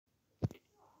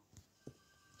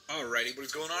Alrighty, what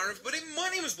is going on, everybody? My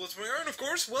name is billzwinger, and of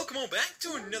course, welcome all back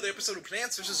to another episode of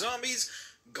Plants vs. Zombies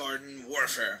Garden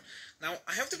Warfare. Now,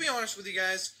 I have to be honest with you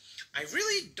guys, I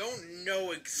really don't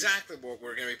know exactly what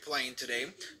we're going to be playing today.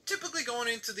 Typically going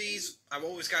into these, I've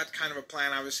always got kind of a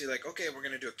plan, obviously, like, okay, we're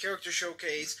going to do a character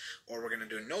showcase, or we're going to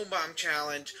do a no bomb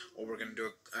challenge, or we're going to do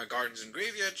a gardens and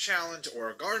graveyard challenge,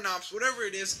 or a garden ops, whatever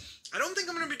it is. I don't think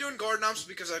I'm going to be doing garden ops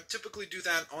because I typically do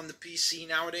that on the PC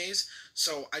nowadays,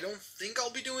 so I don't think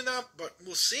I'll be doing that, but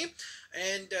we'll see.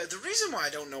 And the reason why I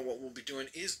don't know what we'll be doing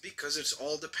is because it's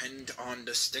all dependent on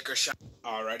the sticker shop.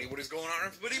 Alrighty, what is going on,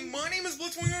 everybody? My name is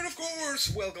billzwinger, and of course,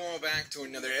 welcome all back to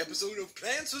another episode of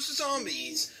Plants vs.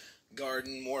 Zombies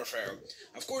Garden Warfare.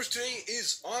 Of course, today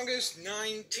is August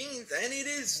 19th, and it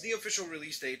is the official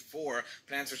release date for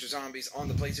Plants vs. Zombies on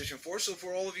the PlayStation 4, so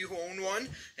for all of you who own one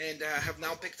and have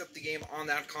now picked up the game on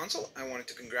that console, I wanted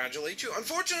to congratulate you.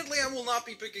 Unfortunately, I will not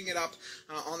be picking it up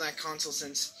on that console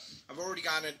since I've already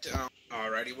got it.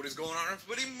 Alrighty, what is going on,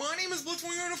 everybody? My name is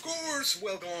billzwinger, and of course,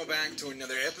 welcome all back to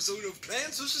another episode of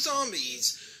Plants vs.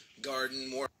 Zombies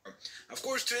Garden Warfare. Of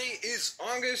course, today is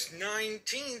August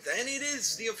 19th, and it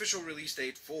is the official release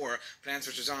date for Plants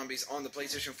vs. Zombies on the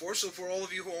PlayStation 4, so for all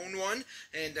of you who own one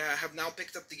and have now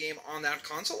picked up the game on that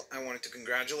console, I wanted to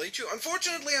congratulate you.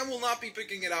 Unfortunately, I will not be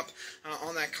picking it up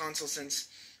on that console since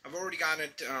I've already got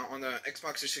it on the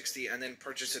Xbox 360 and then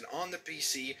purchased it on the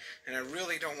PC, and I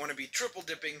really don't want to be triple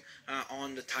dipping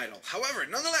on the title. However,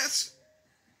 nonetheless,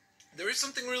 there is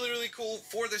something really cool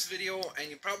for this video, and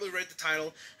you probably read the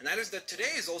title, and that is that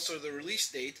today is also the release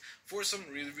date for some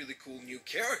really cool new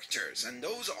characters, and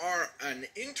those are an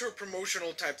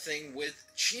inter-promotional type thing with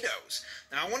Cheetos.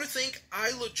 Now, I want to thank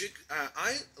iLogistics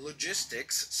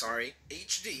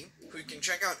HD, who you can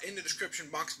check out in the description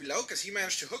box below, because he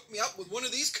managed to hook me up with one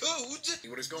of these codes.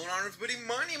 What is going on, everybody?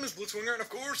 My name is billzwinger, and of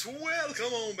course,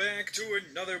 welcome on back to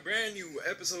another brand new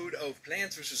episode of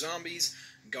Plants vs. Zombies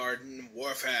Garden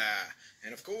Warfare.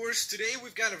 And of course, today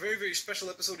we've got a very special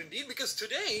episode indeed, because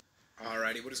today...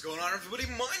 Alrighty, what is going on, everybody?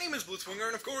 My name is billzwinger,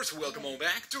 and of course, welcome on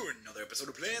back to another episode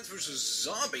of Plants vs.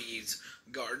 Zombies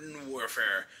Garden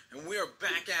Warfare. And we are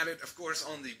back at it, of course,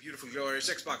 on the beautiful, glorious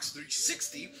Xbox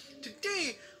 360.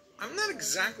 Today, I'm not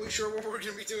exactly sure what we're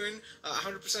going to be doing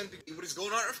 100%. What is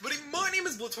going on, everybody? My name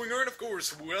is billzwinger, and of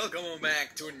course, welcome on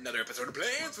back to another episode of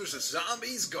Plants vs.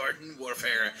 Zombies Garden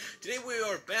Warfare. Today we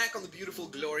are back on the beautiful,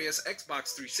 glorious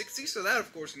Xbox 360, so that,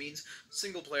 of course, means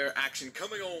single-player action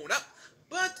coming on up.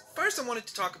 But first I wanted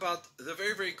to talk about the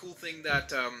very cool thing that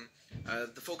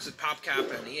the folks at PopCap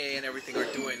and EA and everything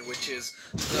are doing, which is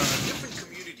the different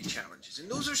community challenges. And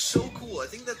those are so cool. I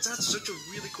think that's such a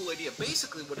really cool idea.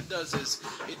 Basically what it does is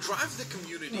it drives the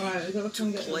community to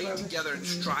play together and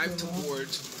strive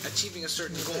towards achieving a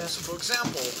certain goal. So for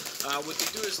example, what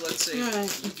they do is, let's say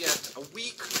you get a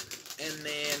week, and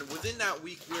then within that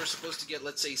week, we're supposed to get,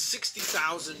 let's say,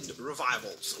 60,000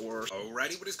 revivals. Or,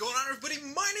 alrighty, what is going on, everybody?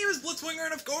 My name is billzwinger,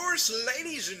 and of course,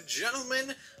 ladies and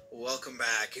gentlemen, welcome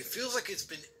back. It feels like it's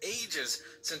been ages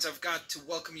since I've got to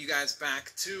welcome you guys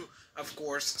back to, of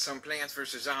course, some Plants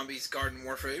vs. Zombies Garden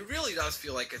Warfare. It really does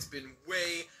feel like it's been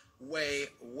way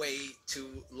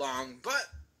too long, but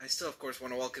I still, of course,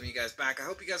 want to welcome you guys back. I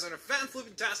hope you guys are on a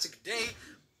fantastic day,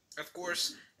 of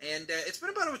course. And it's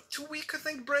been about a 2-week, I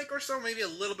think, break or so, maybe a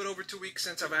little bit over 2 weeks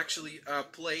since I've actually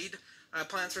played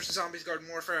Plants vs. Zombies Garden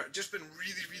Warfare. Just been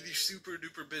really super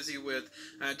duper busy with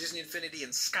Disney Infinity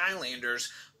and Skylanders.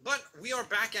 But we are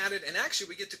back at it, and actually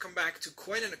we get to come back to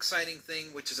quite an exciting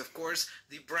thing, which is, of course,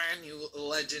 the brand new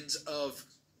Legends of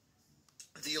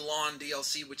the Lawn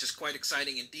DLC, which is quite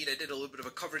exciting indeed. I did a little bit of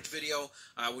a coverage video,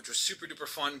 which was super duper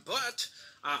fun, but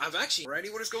I've actually...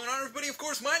 Alrighty, what is going on, everybody? Of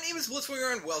course, my name is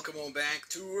billzwinger, and welcome on back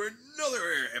to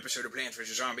another episode of Plants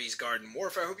vs. Zombies Garden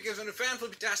Warfare. I hope you guys are on a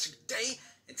fantastic day.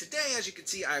 And today, as you can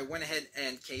see, I went ahead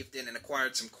and caved in and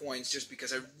acquired some coins just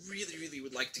because I really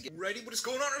would like to get ready. What is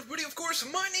going on, everybody? Of course,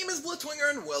 my name is billzwinger,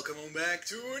 and welcome on back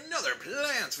to another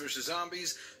Plants vs.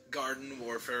 Zombies Garden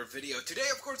Warfare video. Today,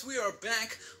 of course, we are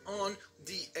back on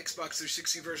the Xbox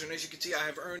 360 version. As you can see, I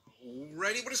have earned...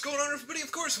 Ready? What is going on, everybody?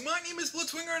 Of course, my name is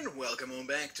billzwinger, and welcome on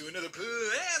back to another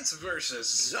Plants vs.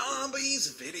 Zombies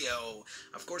video.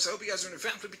 Of course, I hope you guys are on a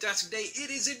fantastic day. It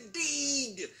is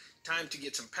indeed time to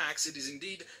get some packs. It is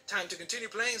indeed time to continue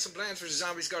playing some Plants vs.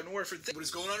 Zombies Garden Warfare. What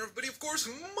is going on, everybody? Of course,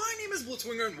 my name is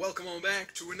billzwinger, and welcome on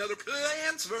back to another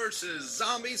Plants vs.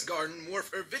 Zombies Garden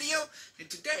Warfare video. And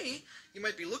today, you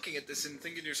might be looking at this and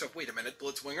thinking to yourself, wait a minute,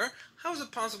 billzwinger, how is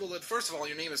it possible that, first of all,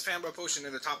 your name is Fanboy Potion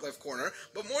in the top left corner,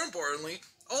 but more importantly,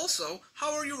 Also,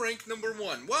 how are you ranked number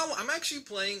 1? Well, I'm actually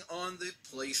playing on the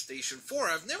PlayStation 4.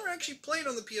 I've never actually played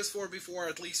on the PS4 before,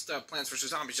 at least Plants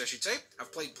vs. Zombies, I should say.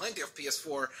 I've played plenty of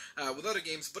PS4 with other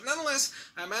games, but nonetheless,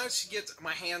 I managed to get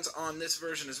my hands on this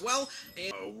version as well.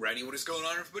 And alrighty, what is going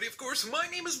on, everybody? Of course, my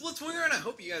name is billzwinger, and I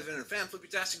hope you guys are having a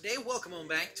fan-fliptastic day. Welcome on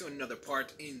back to another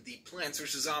part in the Plants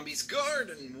vs. Zombies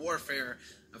Garden Warfare,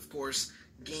 of course,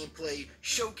 gameplay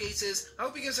showcases. I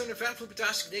hope you guys are having a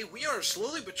fan-fliptastic day. We are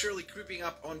slowly but surely creeping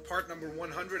up on part number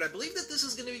 100. I believe that this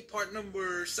is going to be part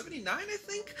number 79, I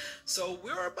think. So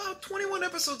we're about 21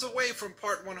 episodes away from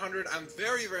part 100. I'm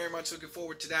very, very much looking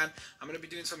forward to that. I'm going to be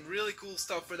doing some really cool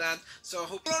stuff for that. So I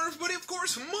hope you everybody, of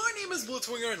course, my name is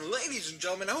billzwinger, and ladies and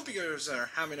gentlemen, I hope you guys are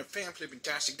having a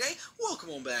fan-fliptastic day. Welcome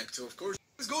on back to, of course,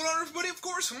 what's going on, everybody? Of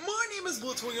course, my name is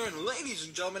billzwinger, and ladies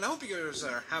and gentlemen, I hope you guys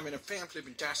are having a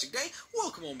fan-fliptastic day.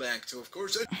 Welcome on back to, of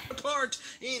course, a part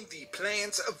in the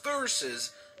Plants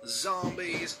vs.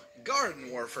 Zombies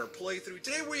Garden Warfare playthrough.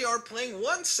 Today we are playing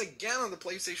once again on the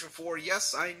PlayStation 4.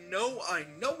 Yes, I know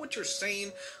what you're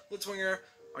saying, billzwinger.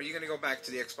 Are you going to go back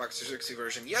to the Xbox 360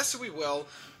 version? Yes, we will.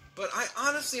 But I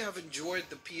honestly have enjoyed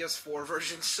the PS4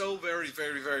 version so very,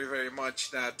 very, very, very much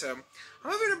that I'm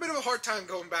having a bit of a hard time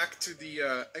going back to the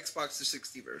Xbox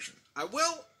 360 version. I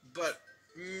will, but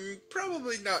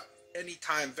probably not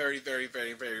anytime very, very,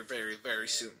 very, very, very, very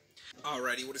soon.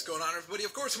 Alrighty, what is going on, everybody?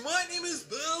 Of course, my name is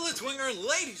billzwinger, and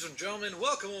ladies and gentlemen,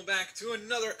 welcome on back to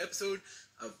another episode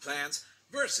of Plants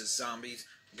vs. Zombies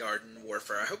Garden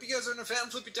Warfare. I hope you guys are having a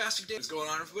fan-fliptastic day. What's going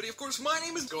on, everybody? Of course, my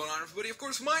name is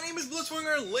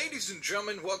billzwinger, and ladies and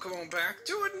gentlemen, welcome on back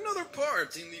to another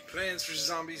part in the Plants vs.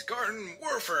 Zombies Garden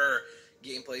Warfare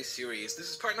gameplay series.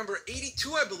 This is part number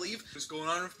 82, I believe. What's going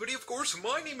on, everybody? Of course,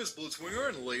 my name is billzwinger,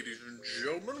 and ladies and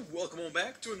gentlemen, welcome on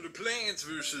back to another Plants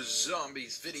vs.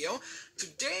 Zombies video.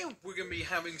 Today, we're going to be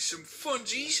having some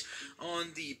funsies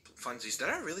on the... Funsies? Did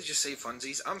I really just say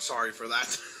funsies? I'm sorry for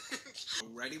that.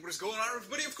 Alrighty, what is going on,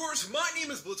 everybody? Of course, my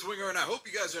name is billzwinger, and I hope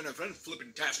you guys are having a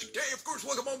fan-fliptastic day. Of course,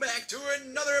 welcome on back to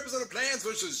another episode of Plants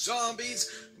vs.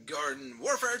 Zombies Garden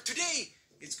Warfare. Today,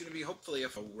 it's going to be hopefully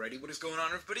already what is going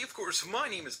on, everybody. Of course, my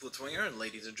name is billzwinger, and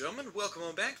ladies and gentlemen, welcome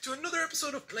on back to another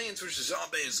episode of Plants vs.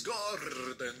 Zombies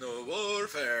Garden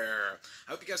Warfare.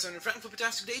 I hope you guys are having a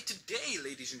fan-fliptastic day. Today,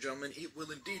 ladies and gentlemen, it will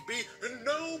indeed be a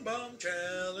no-bomb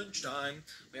challenge time.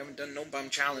 We haven't done no-bomb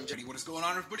challenge. What is going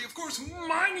on, everybody? Of course,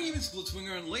 my name is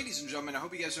billzwinger, and ladies and gentlemen, I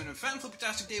hope you guys are having a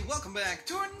fan-fliptastic day. Welcome back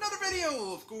to another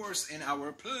video, of course, in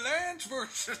our Plants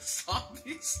vs.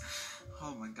 Zombies.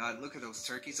 Oh my god, look at those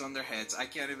turkeys on their heads. I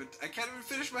can't even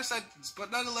finish my sentence,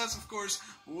 but nonetheless, of course,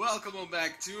 welcome on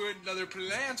back to another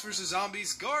Plants vs.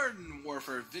 Zombies Garden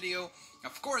Warfare video.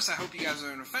 Of course, I hope you guys are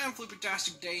having a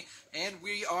fan-fliptastic day, and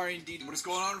we are indeed. What is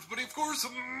going on, everybody? Of course,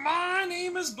 my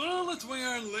name is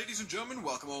billzwinger, and ladies and gentlemen,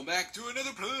 welcome on back to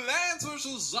another Plants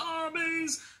vs.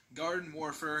 Zombies Garden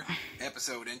Warfare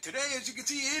episode. And today, as you can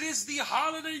see, it is the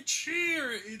holiday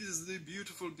cheer. It is the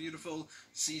beautiful, beautiful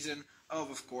season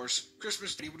of course,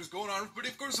 Christmas Day. What is going on, everybody?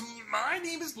 Of course, my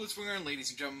name is billzwinger, and ladies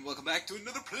and gentlemen, welcome back to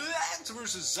another Plants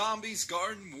vs. Zombies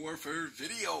Garden Warfare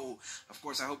video. Of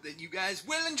course, I hope that you guys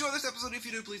will enjoy this episode. If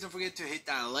you do, please don't forget to hit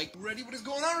that like. Ready? What is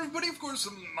going on, everybody? Of course,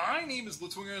 my name is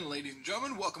billzwinger, and ladies and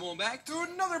gentlemen, welcome on back to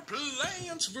another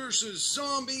Plants vs.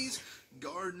 Zombies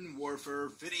Garden Warfare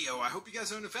video. I hope you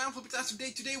guys are having a fan-fliptastic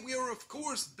day. Today, we are, of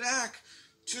course, back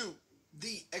to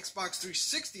the Xbox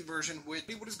 360 version with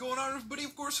what is going on, everybody?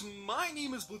 Of course, my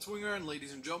name is billzwinger, and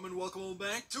ladies and gentlemen, welcome on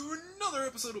back to another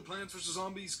episode of Plants vs.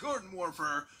 Zombies Garden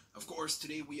Warfare. Of course,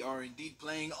 today we are indeed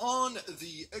playing on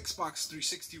the Xbox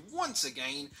 360 once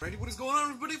again. Ready? What is going on,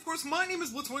 everybody? Of course, my name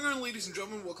is billzwinger, and ladies and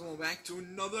gentlemen, welcome on back to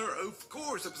another, of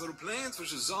course, episode of Plants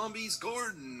vs. Zombies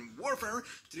Garden Warfare.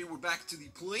 Today we're back to the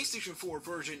PlayStation 4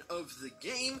 version of the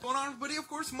game. What's going on, everybody? Of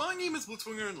course, my name is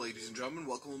billzwinger, and ladies and gentlemen,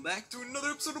 welcome on back to another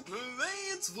episode of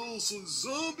Plants vs.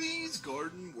 Zombies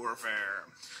Garden Warfare.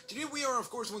 Today we are, of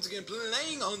course, once again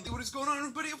playing on the... What is going on,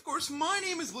 everybody? Of course, my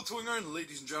name is billzwinger, and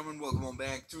ladies and gentlemen, welcome on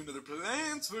back to another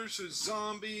Plants vs.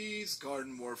 Zombies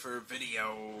Garden Warfare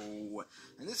video.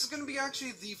 And this is going to be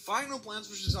actually the final Plants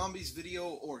vs. Zombies video,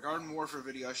 or Garden Warfare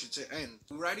video, I should say. And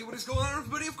alrighty, what is going on,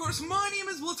 everybody? Of course, my name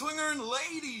is billzwinger, and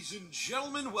ladies and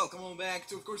gentlemen, welcome on back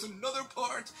to, of course, another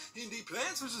part in the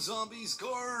Plants vs. Zombies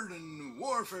Garden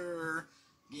Warfare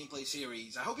gameplay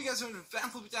series. I hope you guys are having a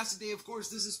fan-fliptastic day. Of course,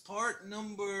 this is part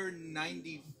number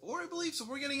 94, I believe, so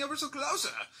we're getting ever so closer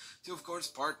to, of course,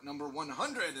 part number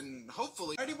 100, and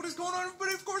hopefully... Alrighty, what is going on,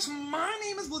 everybody? Of course, my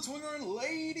name is billzwinger, and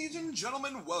ladies and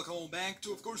gentlemen, welcome back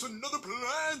to, of course, another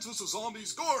Plants vs.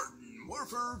 Zombies Garden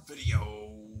Warfare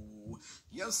video.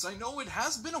 Yes, I know it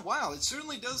has been a while. It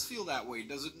certainly does feel that way,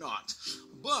 does it not?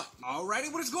 But,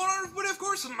 alrighty, what is going on, everybody? Of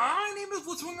course, my name is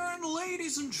billzwinger, and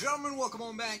ladies and gentlemen, welcome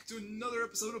on back to another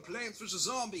episode of Plants vs.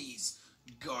 Zombies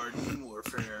Garden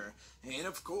Warfare. And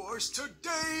of course,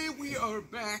 today we are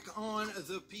back on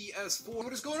the PS4.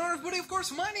 What is going on, everybody? Of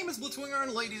course, my name is billzwinger,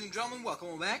 and ladies and gentlemen,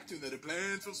 welcome back to another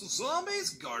Plants vs. Zombies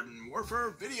Garden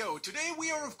Warfare video. Today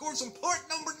we are, of course, on part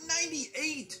number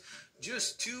 98.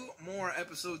 Just 2 more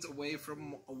episodes away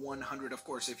from 100, of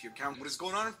course, if you count. What is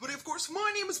going on, everybody? Of course,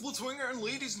 my name is billzwinger, and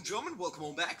ladies and gentlemen, welcome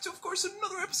on back to, of course,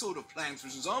 another episode of Plants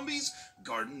vs. Zombies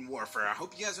Garden Warfare. I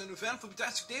hope you guys are having a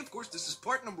fantastic day. Of course, this is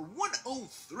part number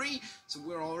 103, so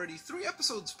we're already 3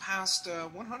 episodes past the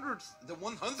 100th.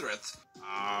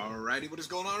 Alrighty, what is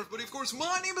going on, everybody? Of course,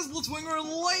 my name is billzwinger, and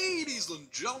ladies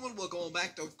and gentlemen, welcome on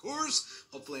back to, of course,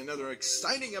 hopefully another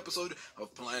exciting episode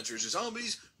of Plants vs.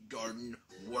 Zombies Garden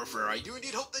Warfare. I do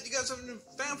indeed hope that you guys are having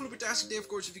a fantastic day, of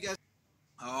course, if you guys...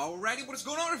 Alrighty, what is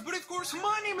going on, everybody? Of course,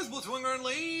 my name is billzwinger, and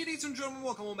ladies and gentlemen,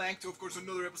 welcome on back to, of course,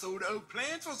 another episode of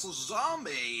Plants vs.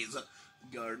 Zombies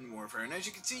Garden Warfare. And as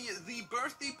you can see, the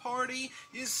birthday party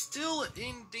is still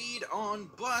indeed on,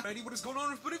 but... Alrighty, what is going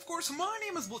on, everybody? Of course, my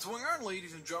name is billzwinger, and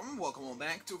ladies and gentlemen, welcome on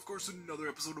back to, of course, another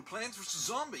episode of Plants vs.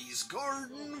 Zombies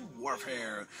Garden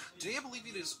Warfare. Today, I believe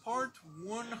it is part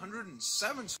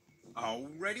 107.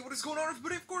 Alrighty, what is going on,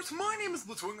 everybody? Of course, my name is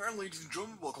billzwinger, and ladies and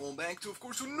gentlemen, welcome on back to, of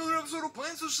course, another episode of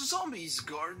Plants vs. Zombies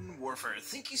Garden Warfare.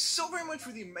 Thank you so very much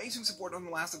for the amazing support on the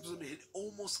last episode. It hit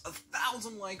almost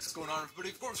 1,000 likes. What's going on, everybody?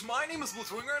 Of course, my name is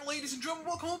billzwinger, and ladies and gentlemen,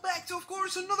 welcome on back to, of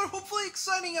course, another hopefully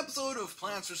exciting episode of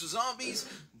Plants vs. Zombies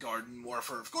Garden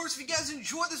Warfare. Of course, if you guys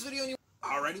enjoyed this video and you...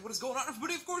 Alrighty, what is going on,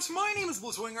 everybody? Of course, my name is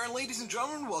billzwinger, and ladies and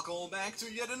gentlemen, welcome on back to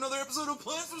yet another episode of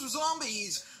Plants vs.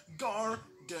 Zombies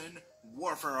Garden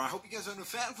Warfare. I hope you guys are having a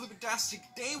fantastic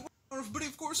day. Everybody,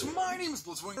 of course, my name is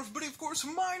billzwinger. Everybody, of course,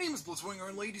 my name is billzwinger,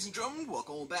 and ladies and gentlemen,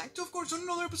 welcome back to, of course,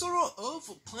 another episode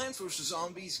of Plants vs.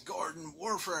 Zombies Garden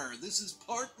Warfare. This is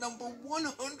part number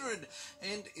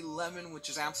 111, which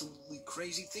is absolutely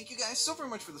crazy. Thank you guys so very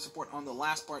much for the support on the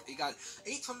last part. It got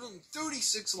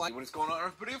 836 likes. What is going on,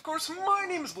 everybody? Of course, my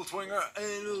name is billzwinger,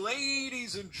 and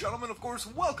ladies and gentlemen, of course,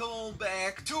 welcome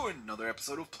back to another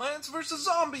episode of Plants vs.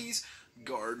 Zombies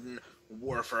Garden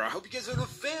Warfare. I hope you guys have a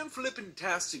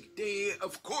fan-flippin-tastic day.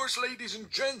 Of course, ladies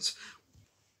and gents.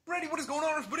 Ready, what is going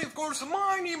on, everybody? Of course,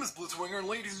 my name is billzwinger, and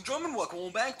ladies and gentlemen, welcome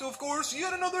on back to, of course,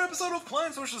 yet another episode of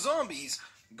Plants vs. Zombies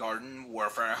Garden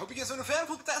Warfare. I hope you guys have a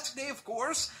fantastic day, of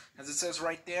course, as it says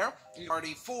right there.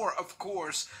 Party for, of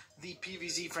course, the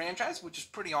PvZ franchise, which is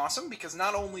pretty awesome, because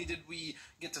not only did we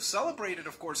get to celebrate it,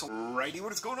 of course, alrighty,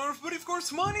 what is going on, everybody? Of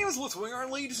course, my name is billzwinger,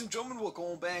 and ladies and gentlemen, welcome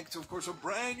on back to, of course, a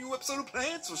brand new episode of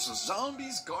Plants vs.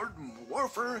 Zombies Garden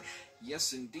Warfare.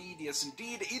 Yes, indeed,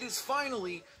 it is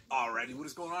finally... Alrighty, what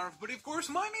is going on, everybody? Of course,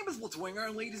 my name is billzwinger,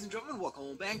 and ladies and gentlemen, welcome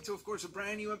on back to, of course, a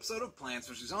brand new episode of Plants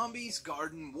vs. Zombies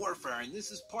Garden Warfare, and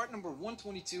this is part number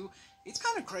 122. It's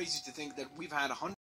kind of crazy to think that we've had 100